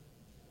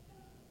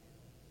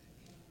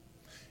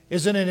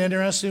 Isn't it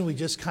interesting? We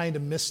just kind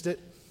of missed it.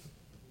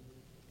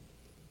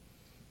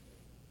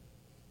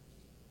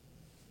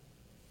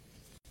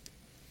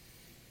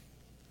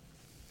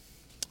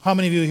 How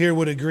many of you here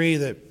would agree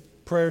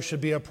that prayer should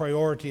be a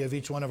priority of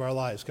each one of our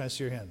lives? Can I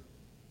see your hand?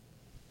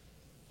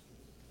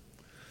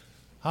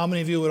 How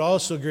many of you would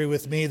also agree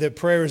with me that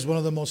prayer is one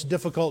of the most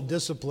difficult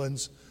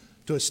disciplines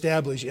to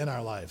establish in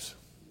our lives?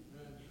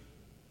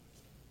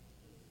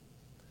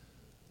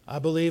 I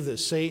believe that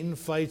Satan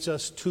fights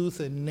us tooth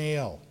and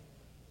nail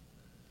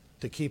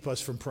to keep us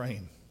from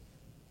praying,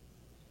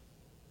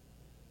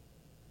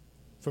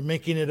 from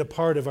making it a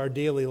part of our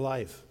daily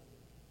life.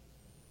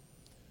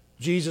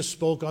 Jesus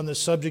spoke on the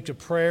subject of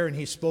prayer, and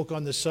he spoke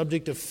on the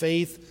subject of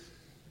faith,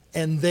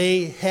 and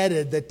they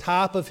headed the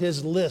top of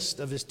his list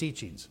of his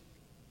teachings.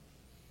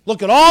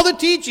 Look at all the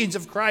teachings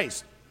of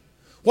Christ.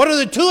 What are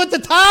the two at the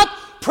top?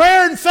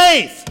 Prayer and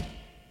faith.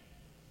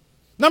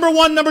 Number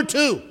one, number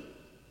two.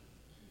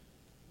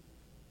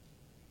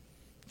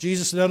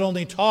 Jesus not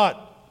only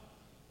taught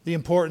the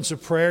importance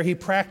of prayer, he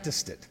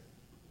practiced it.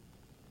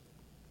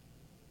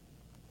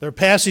 There are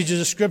passages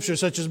of Scripture,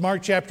 such as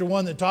Mark chapter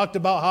 1, that talked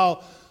about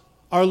how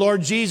our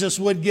Lord Jesus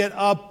would get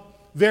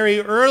up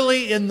very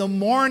early in the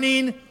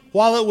morning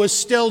while it was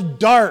still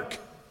dark.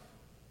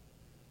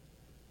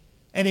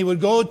 And he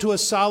would go to a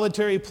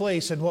solitary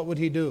place, and what would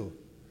he do?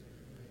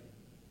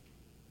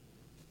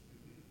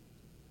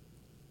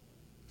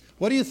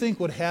 What do you think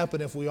would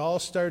happen if we all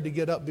started to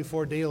get up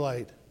before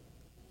daylight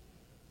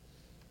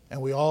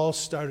and we all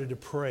started to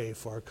pray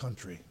for our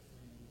country?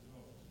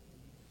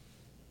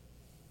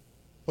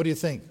 What do you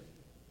think?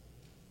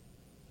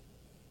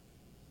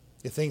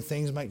 You think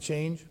things might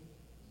change?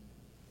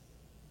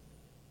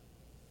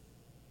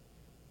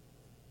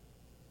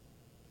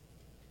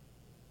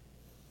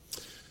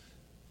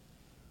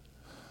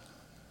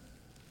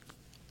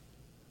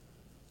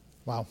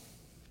 Wow.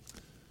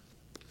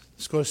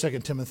 Let's go to 2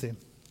 Timothy.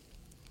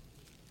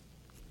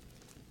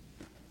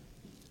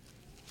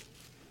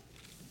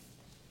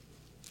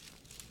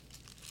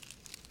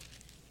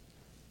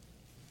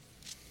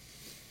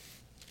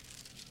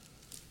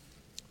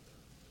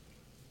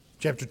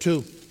 Chapter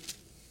 2.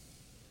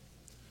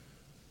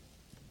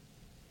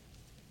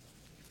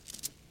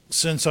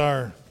 Since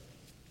our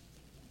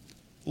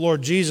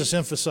Lord Jesus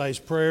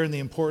emphasized prayer and the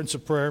importance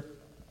of prayer,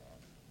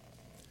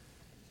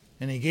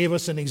 and he gave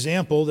us an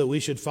example that we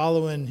should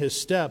follow in his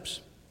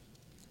steps,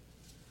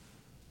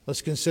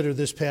 let's consider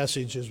this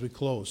passage as we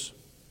close.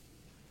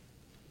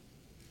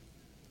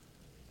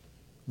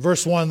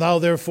 Verse 1, Thou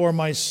therefore,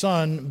 my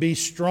son, be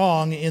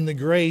strong in the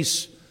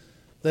grace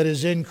that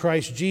is in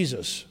Christ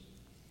Jesus.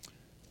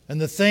 And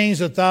the things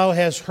that thou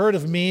hast heard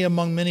of me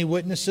among many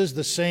witnesses,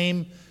 the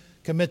same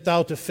commit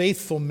thou to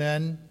faithful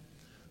men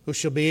who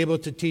shall be able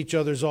to teach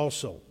others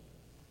also.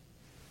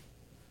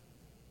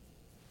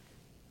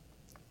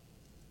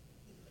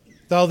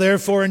 Thou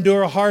therefore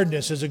endure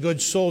hardness as a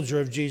good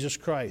soldier of Jesus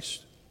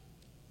Christ.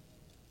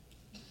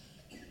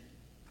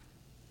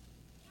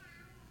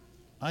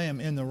 I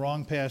am in the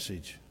wrong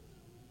passage.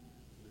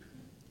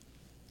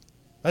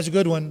 That's a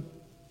good one.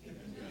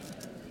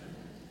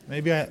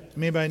 Maybe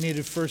I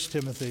needed 1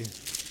 Timothy.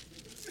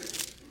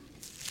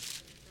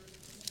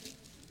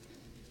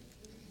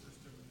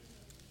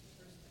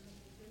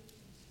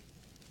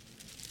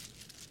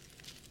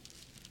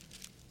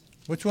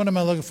 Which one am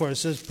I looking for? It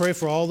says, pray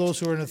for all those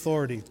who are in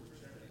authority.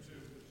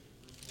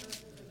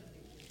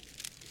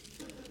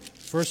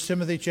 1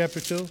 Timothy chapter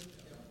 2.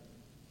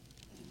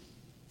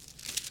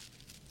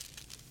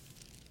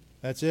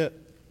 That's it.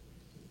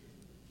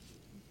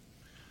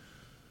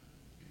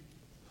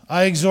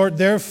 I exhort,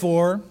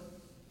 therefore,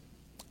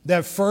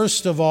 that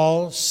first of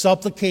all,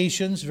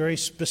 supplications, very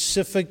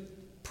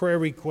specific prayer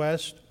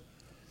request,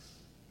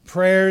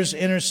 prayers,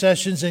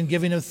 intercessions, and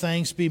giving of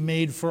thanks be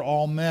made for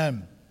all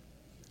men.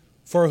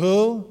 For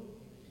who?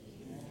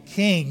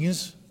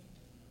 Kings,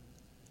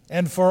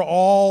 and for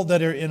all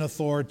that are in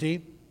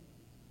authority,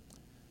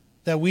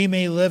 that we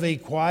may live a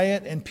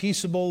quiet and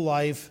peaceable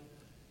life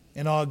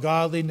in all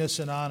godliness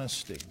and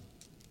honesty.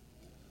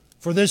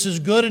 For this is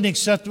good and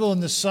acceptable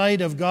in the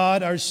sight of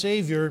God our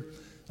Savior.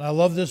 And I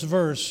love this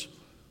verse,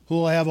 who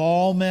will have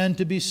all men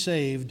to be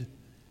saved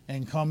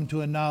and come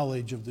to a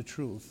knowledge of the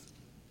truth.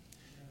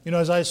 You know,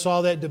 as I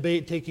saw that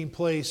debate taking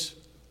place,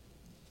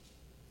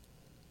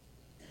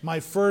 my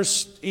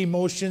first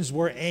emotions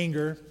were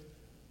anger.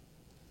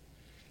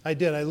 I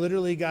did. I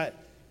literally got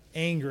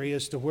angry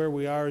as to where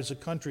we are as a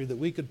country, that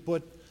we could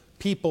put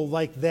people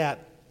like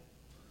that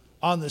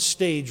on the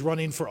stage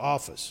running for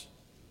office.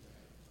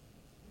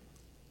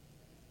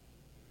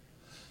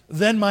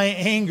 Then my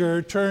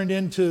anger turned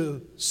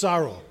into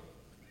sorrow.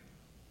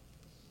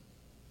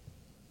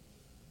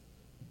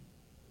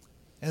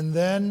 And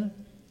then,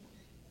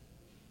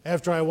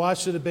 after I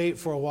watched the debate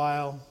for a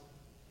while,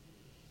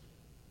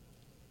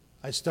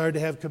 I started to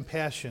have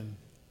compassion,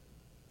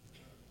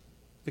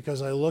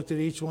 because I looked at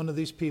each one of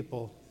these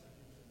people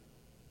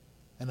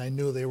and I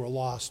knew they were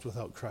lost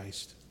without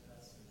Christ.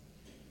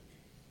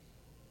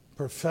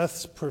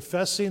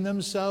 Professing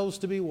themselves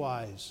to be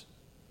wise,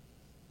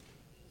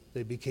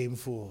 they became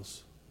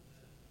fools.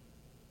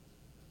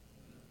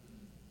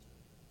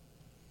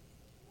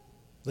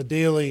 The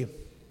daily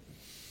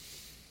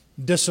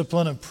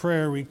discipline of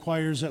prayer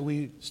requires that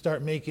we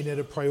start making it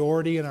a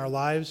priority in our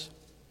lives.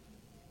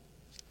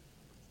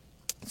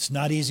 It's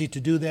not easy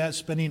to do that,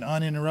 spending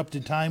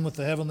uninterrupted time with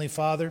the Heavenly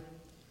Father.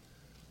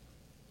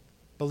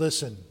 But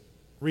listen,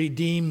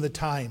 redeem the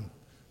time.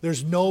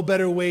 There's no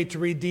better way to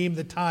redeem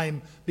the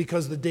time,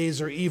 because the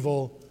days are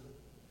evil,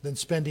 than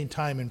spending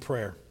time in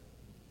prayer.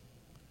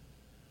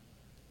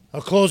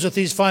 I'll close with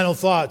these final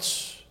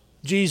thoughts.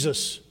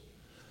 Jesus,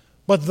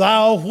 but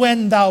thou,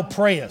 when thou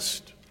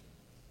prayest,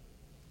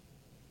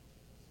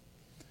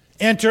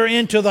 enter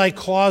into thy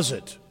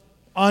closet,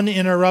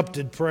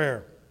 uninterrupted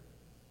prayer.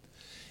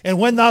 And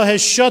when thou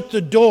hast shut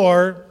the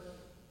door,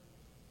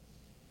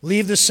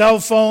 leave the cell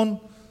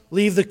phone,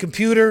 leave the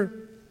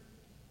computer,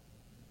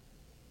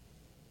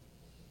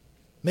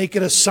 make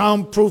it a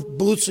soundproof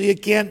booth so you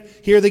can't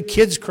hear the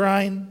kids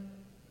crying.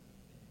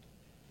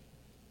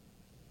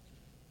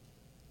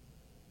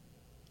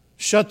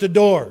 Shut the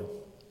door.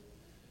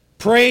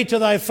 Pray to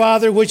thy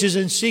Father which is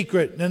in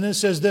secret. And then it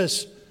says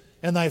this,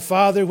 and thy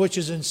Father which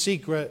is in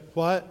secret,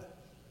 what?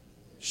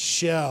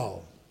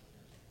 Shall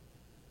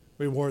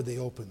reward thee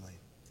openly.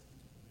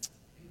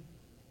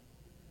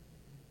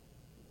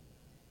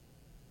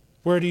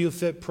 Where do you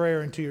fit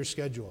prayer into your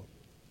schedule?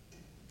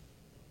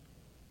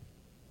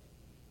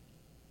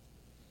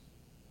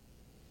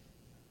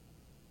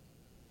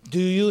 Do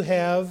you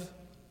have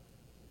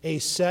a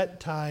set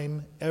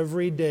time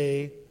every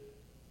day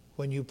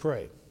when you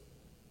pray?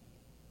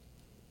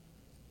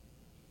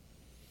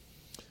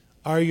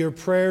 Are your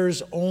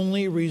prayers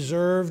only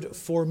reserved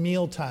for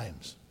meal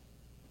times?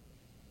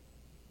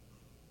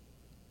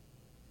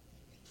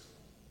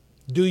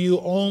 Do you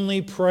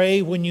only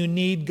pray when you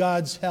need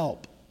God's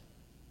help?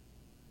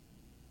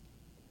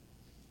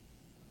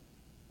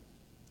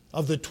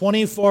 Of the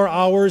 24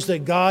 hours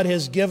that God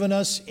has given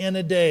us in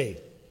a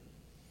day,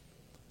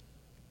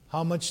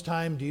 how much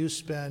time do you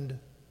spend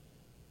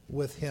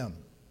with Him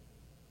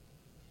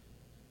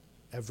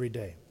every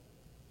day?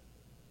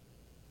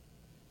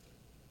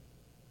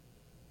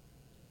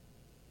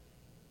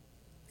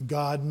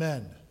 God,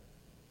 men,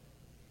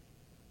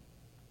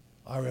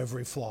 our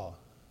every flaw.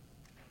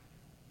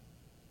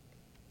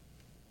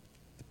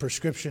 The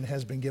prescription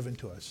has been given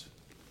to us.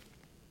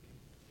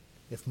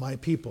 If my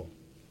people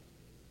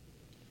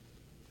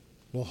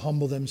will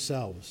humble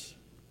themselves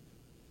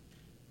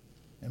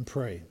and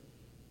pray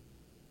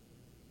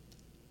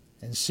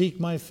and seek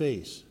my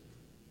face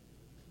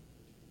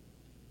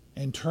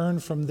and turn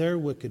from their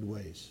wicked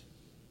ways.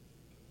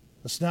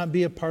 Let's not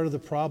be a part of the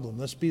problem.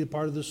 Let's be a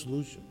part of the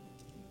solution.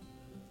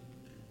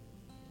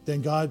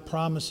 Then God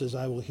promises,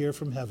 I will hear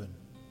from heaven,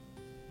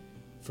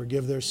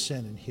 forgive their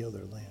sin, and heal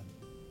their land.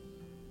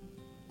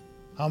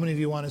 How many of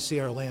you want to see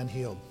our land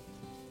healed?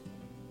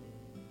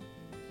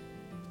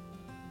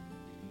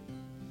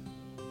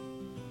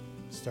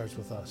 It starts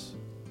with us.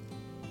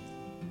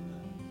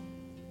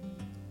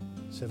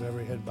 Let's have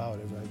every head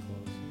bowed, every eye closed.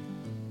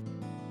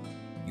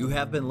 You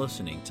have been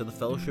listening to the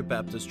Fellowship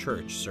Baptist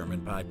Church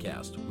Sermon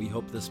Podcast. We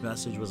hope this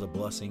message was a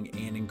blessing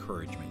and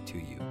encouragement to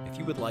you. If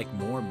you would like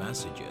more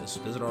messages,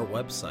 visit our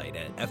website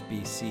at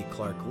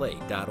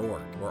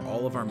fbcclarklake.org, where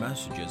all of our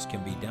messages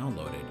can be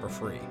downloaded for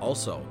free.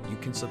 Also, you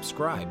can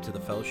subscribe to the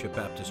Fellowship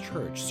Baptist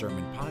Church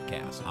Sermon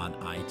Podcast on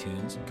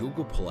iTunes,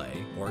 Google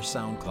Play, or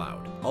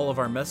SoundCloud. All of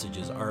our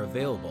messages are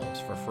available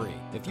for free.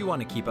 If you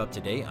want to keep up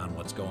to date on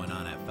what's going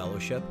on at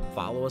Fellowship,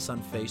 follow us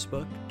on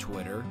Facebook,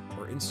 Twitter,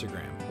 or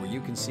Instagram, where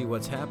you can see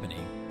what's happening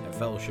at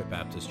Fellowship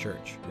Baptist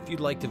Church. If you'd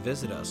like to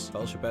visit us,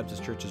 Fellowship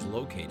Baptist Church is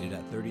located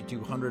at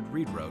 3200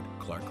 Reed Road,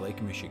 Clark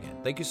Lake, Michigan.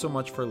 Thank you so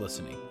much for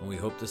listening, and we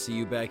hope to see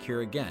you back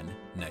here again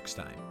next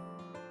time.